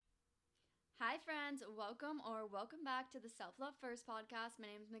Hi, friends. Welcome back to the Self Love First podcast. My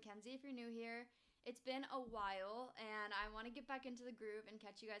name is Kenzie if you're new here. It's been a while, and I want to get back into the groove and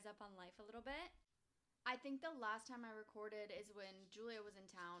catch you guys up on life a little bit. I think the last time I recorded is when Julia was in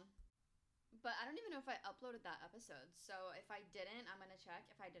town, but I don't even know if I uploaded that episode. So if I didn't, I'm going to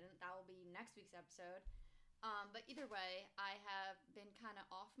check. If I didn't, that will be next week's episode. But either way, I have been kind of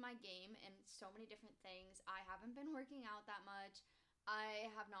off my game in so many different things. I haven't been working out that much. I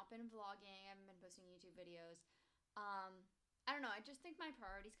have not been vlogging. I haven't been posting YouTube videos. I don't know. I just think my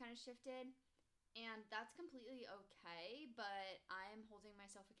priorities kind of shifted. And that's completely okay. But I'm holding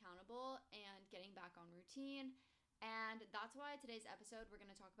myself accountable and getting back on routine. And that's why today's episode, we're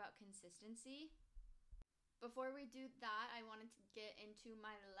going to talk about consistency. Before we do that, I wanted to get into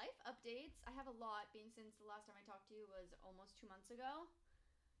my life updates. I have a lot, being since the last time I talked to you was almost 2 months ago.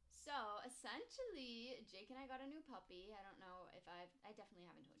 So, essentially, Jake and I got a new puppy. I don't know if I definitely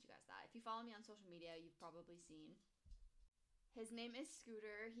haven't told you guys that. If you follow me on social media, you've probably seen. His name is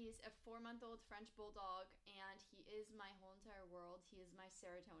Scooter. He's a 4-month-old French bulldog, and he is my whole entire world. He is my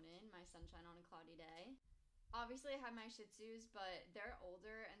serotonin, my sunshine on a cloudy day. Obviously, I have my Shih Tzus, but they're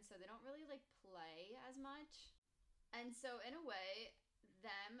older, and so they don't really, play as much. And so, in a way,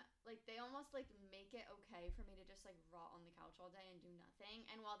 they almost, make it okay for me to just, rot on the couch all day and do nothing.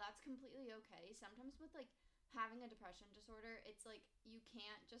 And while that's completely okay, sometimes with, having a depression disorder, it's, you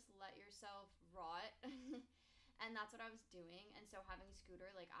can't just let yourself rot. And that's what I was doing. And so, having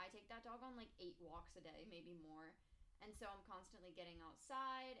Scooter, I take that dog on, 8 walks a day, maybe more. And so, I'm constantly getting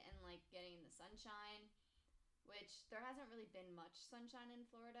outside and, getting in the sunshine, which there hasn't really been much sunshine in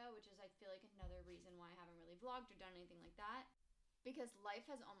Florida, which is, I feel like, another reason why I haven't really vlogged or done anything like that. Because life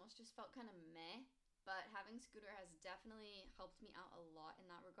has almost just felt kind of meh, but having Scooter has definitely helped me out a lot in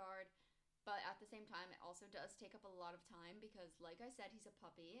that regard. But at the same time, it also does take up a lot of time because, like I said, he's a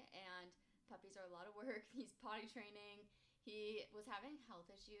puppy, and puppies are a lot of work. He's potty training. He was having health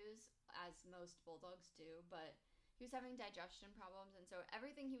issues, as most bulldogs do, but he was having digestion problems, and so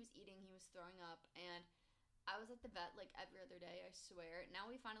everything he was eating, he was throwing up, and I was at the vet every other day, I swear. Now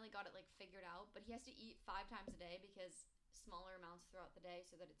we finally got it figured out, but he has to eat 5 times a day because smaller amounts throughout the day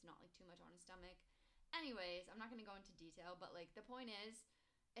so that it's not too much on his stomach. Anyways, I'm not going to go into detail, but the point is,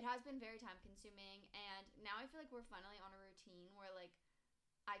 it has been very time consuming, and now I feel like we're finally on a routine where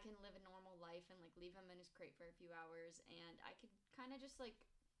I can live a normal life and leave him in his crate for a few hours, and I could kind of just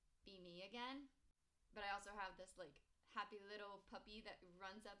be me again. But I also have this happy little puppy that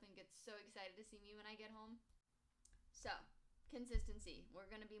runs up and gets so excited to see me when I get home. So, consistency. We're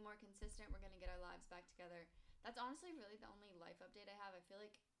going to be more consistent. We're going to get our lives back together. That's honestly really the only life update I have. I feel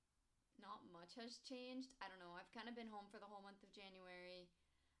like not much has changed. I don't know. I've kind of been home for the whole month of January.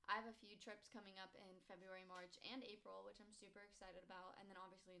 I have a few trips coming up in February, March, and April, which I'm super excited about. And then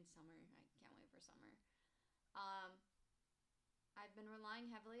obviously in summer. I can't wait for summer. I've been relying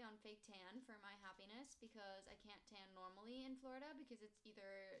heavily on fake tan for my happiness because I can't tan normally in Florida because it's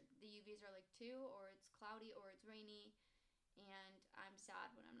either the UVs are 2 or it's cloudy or it's rainy, and I'm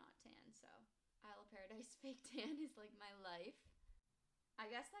sad when I'm not tan. So Isle of Paradise fake tan is my life. I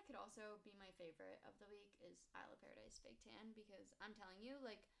guess that could also be my favorite of the week is Isle of Paradise fake tan because I'm telling you,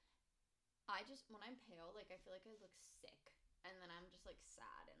 when I'm pale, I feel like I look sick. And then I'm just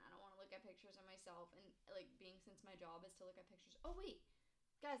sad and I don't want to look at pictures of myself, and being since my job is to look at pictures. Oh wait,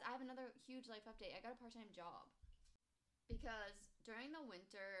 guys, I have another huge life update. I got a part-time job because during the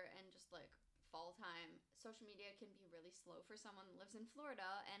winter and just fall time, social media can be really slow for someone that lives in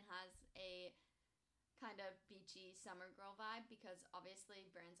Florida and has a kind of beachy summer girl vibe, because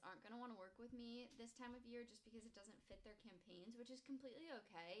obviously brands aren't going to want to work with me this time of year just because it doesn't fit their campaigns, which is completely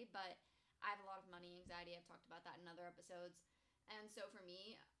okay. But I have a lot of money anxiety. I've talked about that in other episodes. And so for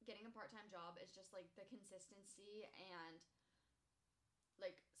me, getting a part-time job is just the consistency and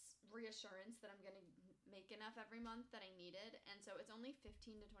reassurance that I'm going to make enough every month that I needed. And so it's only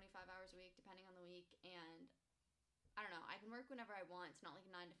 15 to 25 hours a week depending on the week, and I don't know, I can work whenever I want. It's not 9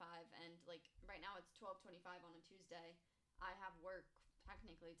 to 5, and right now it's 12:25 on a Tuesday. I have work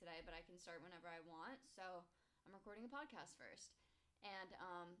technically today, but I can start whenever I want. So I'm recording a podcast first. And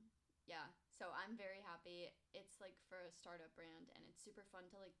yeah, so I'm very happy. It's for a startup brand, and it's super fun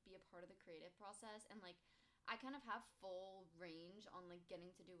to be a part of the creative process, and I kind of have full range on getting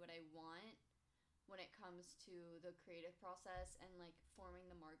to do what I want when it comes to the creative process and forming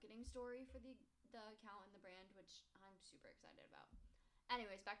the marketing story for the account and the brand, which I'm super excited about.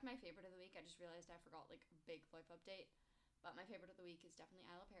 Anyways, back to my favorite of the week. I just realized I forgot big life update. But my favorite of the week is definitely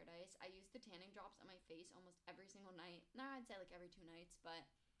Isle of Paradise. I use the tanning drops on my face almost every single night. Now I'd say every 2 nights, but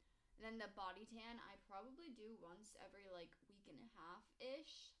then the body tan I probably do once every week and a half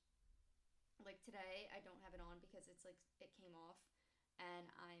ish. Like today, I don't have it on because it's like it came off, and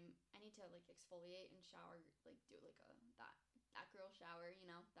I need to like exfoliate and shower, like do like that girl shower,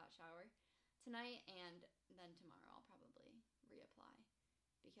 that shower tonight, and then tomorrow I'll probably reapply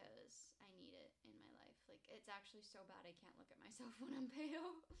because I need it in my life. Like it's actually so bad I can't look at myself when I'm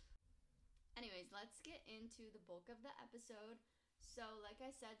pale. Anyways, let's get into the bulk of the episode. So, like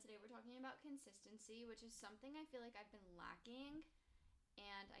I said, today we're talking about consistency, which is something I feel like I've been lacking,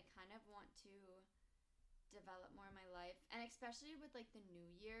 and I kind of want to develop more in my life. And especially with like the new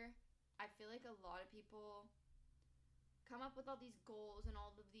year, I feel like a lot of people come up with all these goals and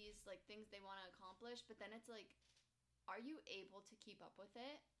all of these like things they want to accomplish, but then it's like, are you able to keep up with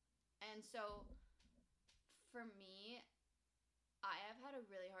it? And so for me, I have had a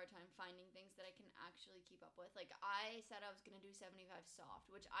really hard time finding things that I can actually keep up with. Like I said I was going to do 75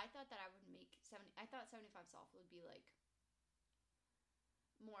 soft, which I thought that I would make 70. I thought 75 soft would be like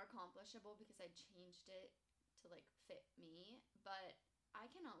more accomplishable because I changed it to like fit me, but I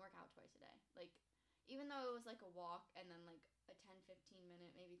cannot work out twice a day. Like even though it was like a walk and then like a 10-15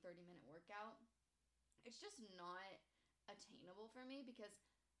 minute, maybe 30-minute workout, it's just not attainable for me because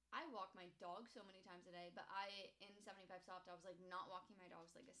I walk my dog so many times a day, but in 75 soft, I was like not walking my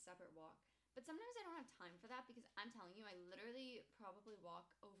dogs like a separate walk. But sometimes I don't have time for that because I'm telling you, I literally probably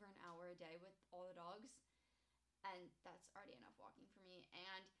walk over an hour a day with all the dogs, and that's already enough walking for me.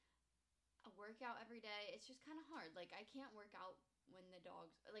 And a workout every day, it's just kind of hard. Like I can't work out when the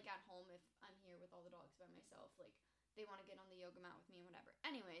dogs, like at home if I'm here with all the dogs by myself, like they want to get on the yoga mat with me and whatever.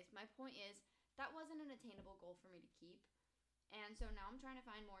 Anyways, my point is that wasn't an attainable goal for me to keep. And so now I'm trying to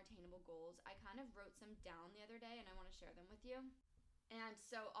find more attainable goals. I kind of wrote some down the other day and I want to share them with you. And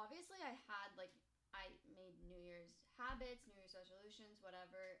so obviously I made New Year's habits, New Year's resolutions,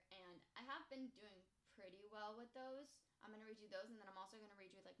 whatever, and I have been doing pretty well with those. I'm going to read you those, and then I'm also going to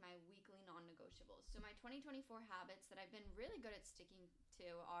read you like my weekly non-negotiables. So my 2024 habits that I've been really good at sticking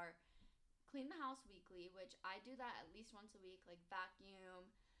to are clean the house weekly, which I do that at least once a week, like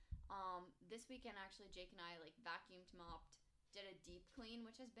vacuum. This weekend actually Jake and I like vacuumed, mopped, did a deep clean,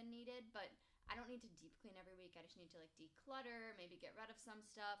 which has been needed, but I don't need to deep clean every week. I just need to like declutter, maybe get rid of some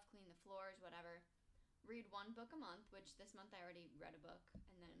stuff, clean the floors, whatever. Read one book a month, which this month I already read a book,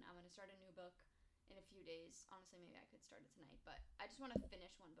 and then I'm going to start a new book in a few days. Honestly, maybe I could start it tonight, but I just want to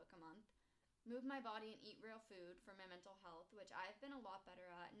finish one book a month. Move my body and eat real food for my mental health, which I've been a lot better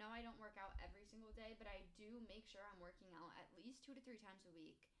at. No, I don't work out every single day, but I do make sure I'm working out at least 2 to 3 times a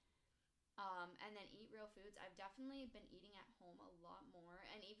week. And then eat real foods. I've definitely been eating at home a lot more.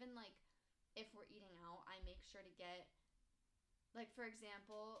 And even like if we're eating out, I make sure to get, like for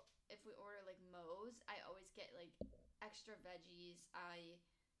example, if we order like Moe's, I always get like extra veggies. I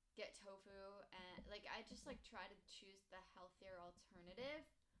get tofu, and like I just like try to choose the healthier alternative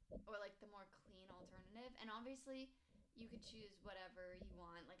or like the more clean alternative. And obviously you could choose whatever you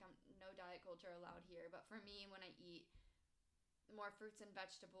want. Like I'm no diet culture allowed here, but for me when I eat more fruits and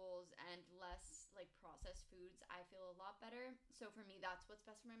vegetables and less like processed foods, I feel a lot better. So for me, that's what's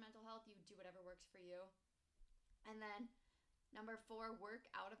best for my mental health. You do whatever works for you. And then number 4, work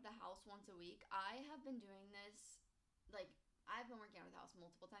out of the house once a week. I have been doing this, like I've been working out of the house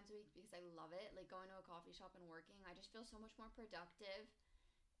multiple times a week because I love it. Like going to a coffee shop and working, I just feel so much more productive.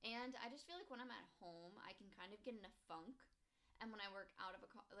 And I just feel like when I'm at home, I can kind of get in a funk. And when I work out of a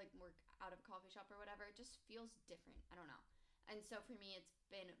coffee shop or whatever, it just feels different. I don't know. And so for me, it's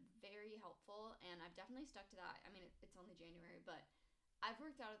been very helpful, and I've definitely stuck to that. I mean, it's only January, but I've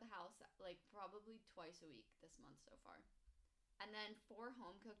worked out of the house like probably twice a week this month so far. And then 4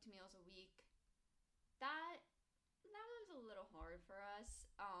 home-cooked meals a week. That one's a little hard for us.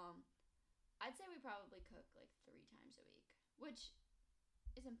 I'd say we probably cook like 3 times a week, which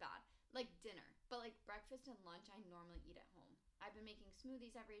isn't bad. Like dinner, but like breakfast and lunch I normally eat at home. I've been making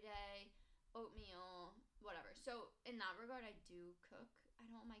smoothies every day, oatmeal, whatever. So in that regard, I do cook at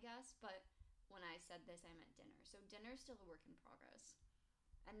home, I guess. But when I said this, I meant dinner. So dinner's still a work in progress.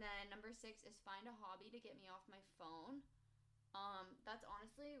 And then number 6 is find a hobby to get me off my phone. That's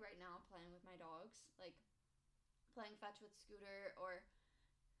honestly right now playing with my dogs, like playing fetch with Scooter or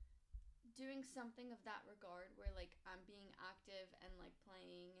doing something of that regard where like I'm being active and like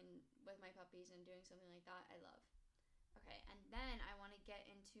playing and with my puppies and doing something like that. I love. Okay, and then I want to get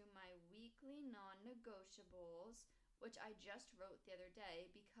into my weekly non-negotiables, which I just wrote the other day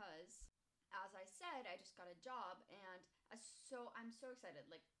because, as I said, I just got a job, and I'm so excited,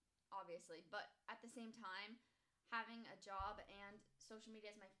 like, obviously, but at the same time, having a job and social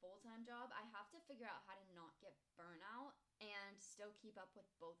media as my full-time job, I have to figure out how to not get burnout and still keep up with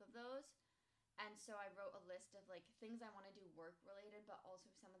both of those. And so I wrote a list of like things I want to do work related, but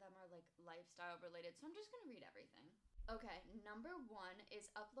also some of them are like like lifestyle related, so I'm just gonna read everything. Okay, number 1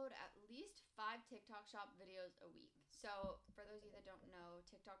 is upload at least 5 TikTok shop videos a week. So for those of you that don't know,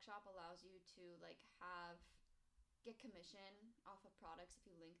 TikTok shop allows you to like get commission off of products if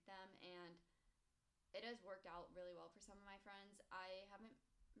you link them, and it has worked out really well for some of my friends. I haven't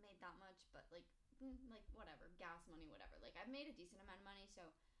made that much, but like whatever, gas money, whatever. Like I've made a decent amount of money,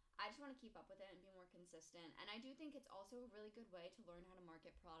 so I just want to keep up with it and be more consistent. And I do think it's also a really good way to learn how to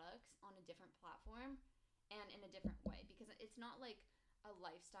market products on a different platform and in a different way, because it's not like a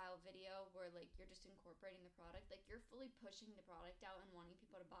lifestyle video where like you're just incorporating the product. Like you're fully pushing the product out and wanting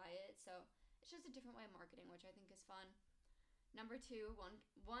people to buy it. So it's just a different way of marketing, which I think is fun. Number 2,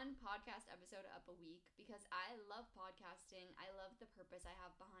 one podcast episode up a week, because I love podcasting. I love the purpose I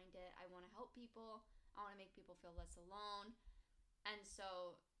have behind it. I want to help people. I want to make people feel less alone. And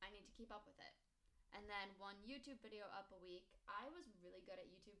so I need to keep up with it. And then 1 YouTube video up a week. I was really good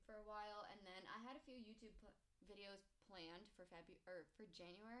at YouTube for a while, and then I had a few YouTube videos planned for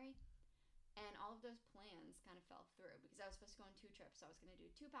January, and all of those plans kind of fell through because I was supposed to go on 2 trips. So I was going to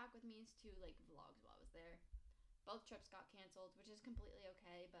do 2 pack with me's, 2 like vlogs while I was there. Both trips got canceled, which is completely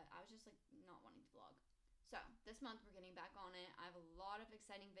okay, but I was just like not wanting to vlog. So this month we're getting back on it. I have a lot of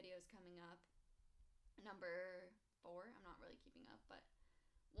exciting videos coming up. Number 4, I'm not really keeping up, but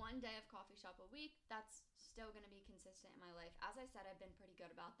 1 day of coffee shop a week. That's still going to be consistent in my life. As I said, I've been pretty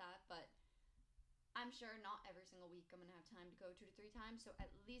good about that, but I'm sure not every single week I'm going to have time to go 2 to 3 times, so at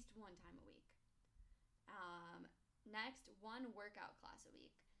least 1 time a week. Next, 1 workout class a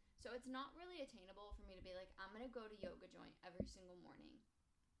week. So it's not really attainable for me to be like, I'm going to go to Yoga Joint every single morning,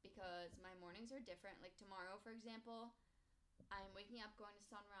 because my mornings are different. Like tomorrow, for example, I'm waking up, going to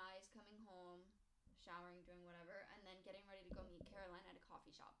sunrise, coming home, showering, doing whatever, and then getting ready to go meet Caroline at a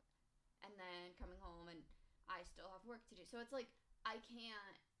coffee shop, and then coming home, and I still have work to do. So it's like I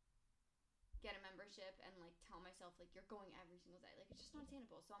can't get a membership and like tell myself like you're going every single day. Like it's just not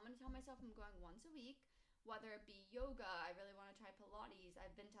attainable. So I'm going to tell myself I'm going once a week, whether it be yoga. I really want to try Pilates.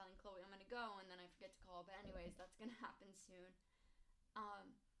 I've been telling Chloe I'm going to go, and then I forget to call, but anyways, that's going to happen soon.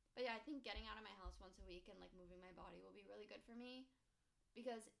 But yeah, I think getting out of my house once a week and like moving my body will be really good for me,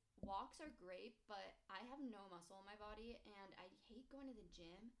 because walks are great, but I have no muscle in my body and I hate going to the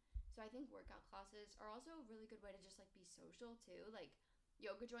gym. So I think workout classes are also a really good way to just like be social too. Like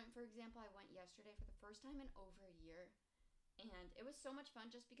Yoga Joint, for example, I went yesterday for the first time in over a year, and it was so much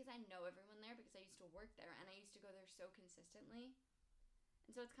fun just because I know everyone there, because I used to work there and I used to go there so consistently.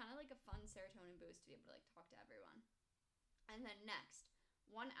 And so it's kind of like a fun serotonin boost to be able to like talk to everyone. And then next,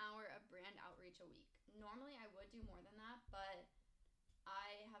 1 hour of brand outreach a week. Normally I would do more than that, but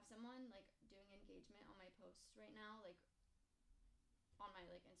I have someone like doing engagement on my posts right now, like on my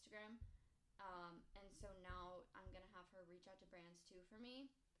like Instagram. And so now I'm going to have her reach out to brands too for me.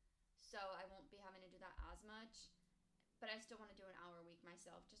 So I won't be having to do that as much, but I still want to do an hour a week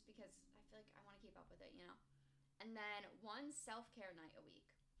myself just because I feel like I want to keep up with it, you know? And then 1 self-care night a week.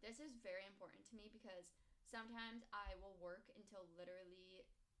 This is very important to me because sometimes I will work until literally,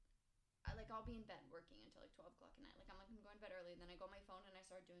 I'll be in bed working until like 12 o'clock at night. Like I'm going to bed early, and then I go on my phone and I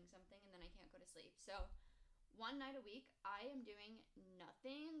start doing something, and then I can't go to sleep. So 1 night a week, I am doing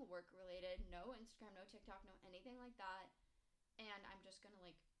nothing work related, no Instagram, no TikTok, no anything like that. And I'm just going to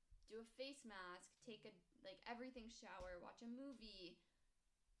like do a face mask, take a like everything shower, watch a movie,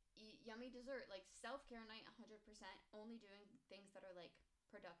 eat yummy dessert, like self-care night 100%, only doing things that are like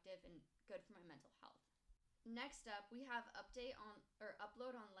productive and good for my mental health. Next up, we have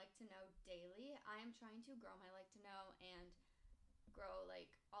upload on Like to Know daily. I am trying to grow my Like to Know and grow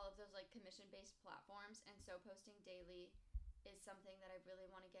like all of those like commission-based platforms, and so posting daily is something that I really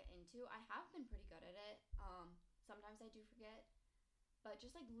want to get into. I have been pretty good at it. Sometimes I do forget, but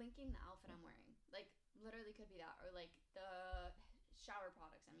just like linking the outfit I'm wearing, like literally could be that, or like the shower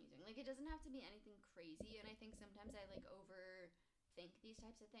products I'm using. Like it doesn't have to be anything crazy, and I think sometimes I like overthink these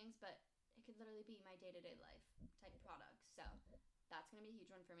types of things, but it could literally be my day-to-day life type products. So that's going to be a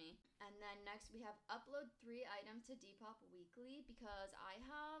huge one for me. And then next we have upload 3 items to Depop weekly, because I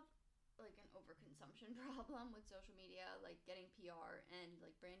have like an overconsumption problem with social media, like getting PR and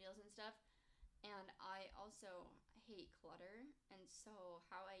like brand deals and stuff. And I also hate clutter. And so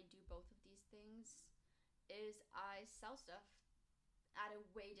how I do both of these things is I sell stuff at a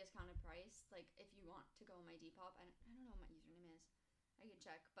way discounted price. Like if you want to go on my Depop, I don't know what my username is. I can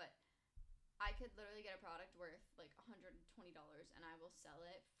check, but I could literally get a product worth like $120 and I will sell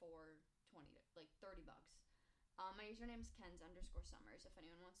it for $30. My username is Kenz_Summers if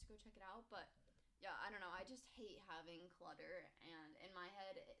anyone wants to go check it out. But yeah, I don't know. I just hate having clutter, and in my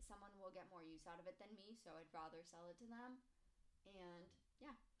head, someone will get more use out of it than me, so I'd rather sell it to them. And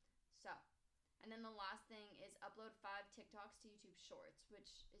yeah, the last thing is upload 5 TikToks to YouTube Shorts,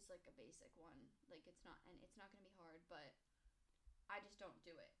 which is like a basic one. Like it's not gonna be hard, but I just don't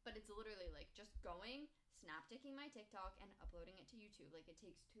do it. But it's literally like just going, snapticking my TikTok and uploading it to YouTube. Like it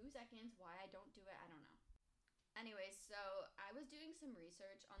takes 2 seconds. Why I don't do it, I don't know. Anyways, so I was doing some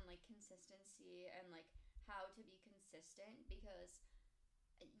research on like consistency and like how to be consistent, because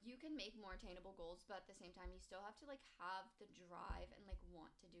you can make more attainable goals, but at the same time you still have to like have the drive and like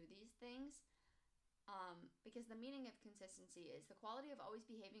want to do these things. Because the meaning of consistency is the quality of always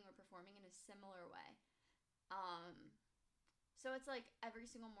behaving or performing in a similar way. So it's like every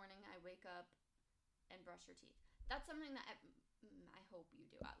single morning I wake up and brush your teeth. That's something that I hope you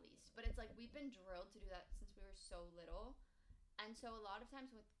do at least. But it's like we've been drilled to do that since we were so little. And so a lot of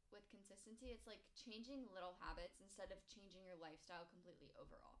times with consistency, it's like changing little habits instead of changing your lifestyle completely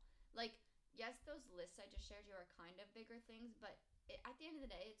overall. Like, yes, those lists I just shared you are kind of bigger things, but at the end of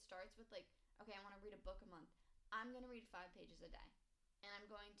the day, it starts with like, okay, I want to read a book a month. I'm going to read 5 pages a day. And I'm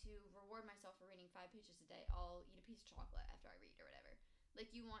going to reward myself for reading 5 pages a day. I'll eat a piece of chocolate after I read or whatever.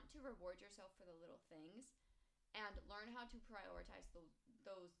 Like, you want to reward yourself for the little things and learn how to prioritize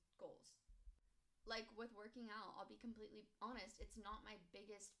those goals. Like, with working out, I'll be completely honest, it's not my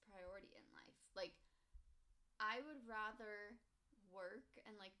biggest priority in life. Like, I would rather work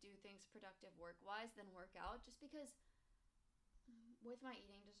and, like, do things productive work-wise than work out, just because with my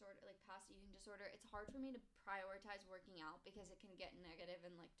eating disorder, like past eating disorder, it's hard for me to prioritize working out because it can get negative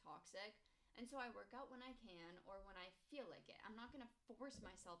and like toxic. And so I work out when I can or when I feel like it. I'm not going to force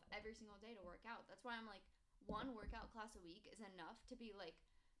myself every single day to work out. That's why I'm like, one workout class a week is enough to be like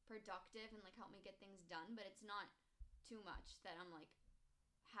productive and like help me get things done, but it's not too much that I'm like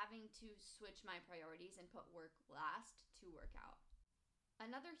having to switch my priorities and put work last to work out.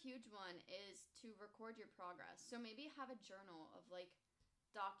 Another huge one is to record your progress. So maybe have a journal of like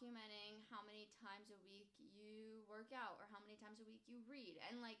documenting how many times a week you work out or how many times a week you read.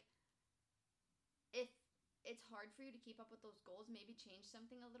 And like, if it's hard for you to keep up with those goals, maybe change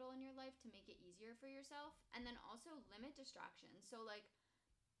something a little in your life to make it easier for yourself. And then also limit distractions. So like,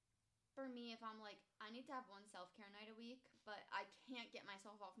 for me, if I'm like, I need to have one self-care night a week, but I can't get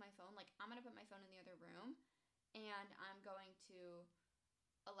myself off my phone, like I'm going to put my phone in the other room and I'm going to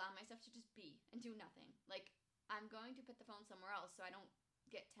allow myself to just be and do nothing. Like, I'm going to put the phone somewhere else so I don't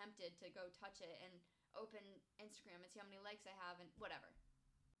get tempted to go touch it and open Instagram and see how many likes I have and whatever.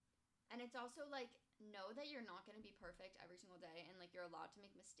 And it's also like, know that you're not going to be perfect every single day and like you're allowed to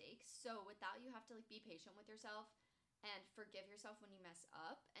make mistakes. So with that, you have to like be patient with yourself and forgive yourself when you mess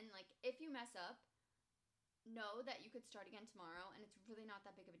up. And like, if you mess up, know that you could start again tomorrow and it's really not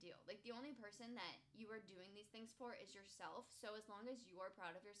that big of a deal. Like, the only person that you are doing these things for is yourself. So as long as you are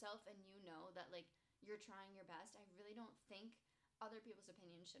proud of yourself and you know that like you're trying your best, I really don't think other people's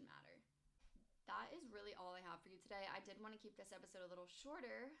opinions should matter. That is really all I have for you today. I did want to keep this episode a little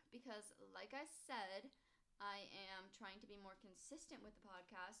shorter because, like I said, I am trying to be more consistent with the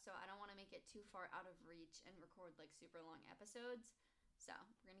podcast, so I don't want to make it too far out of reach and record like super long episodes. So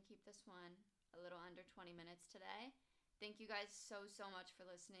we're going to keep this one a little under 20 minutes today. Thank you guys so much for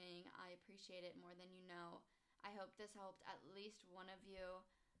listening. I appreciate it more than you know. I hope this helped at least one of you.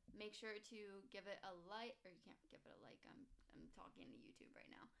 Make sure to give it a like, or you can't give it a like, I'm talking to YouTube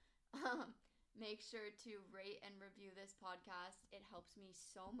right now. Make sure to rate and review this podcast. It helps me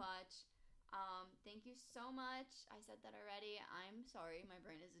so much. Thank you so much. I said that already. I'm sorry, my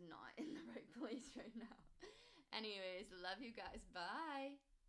brain is not in the right place right now. Anyways, love you guys. Bye.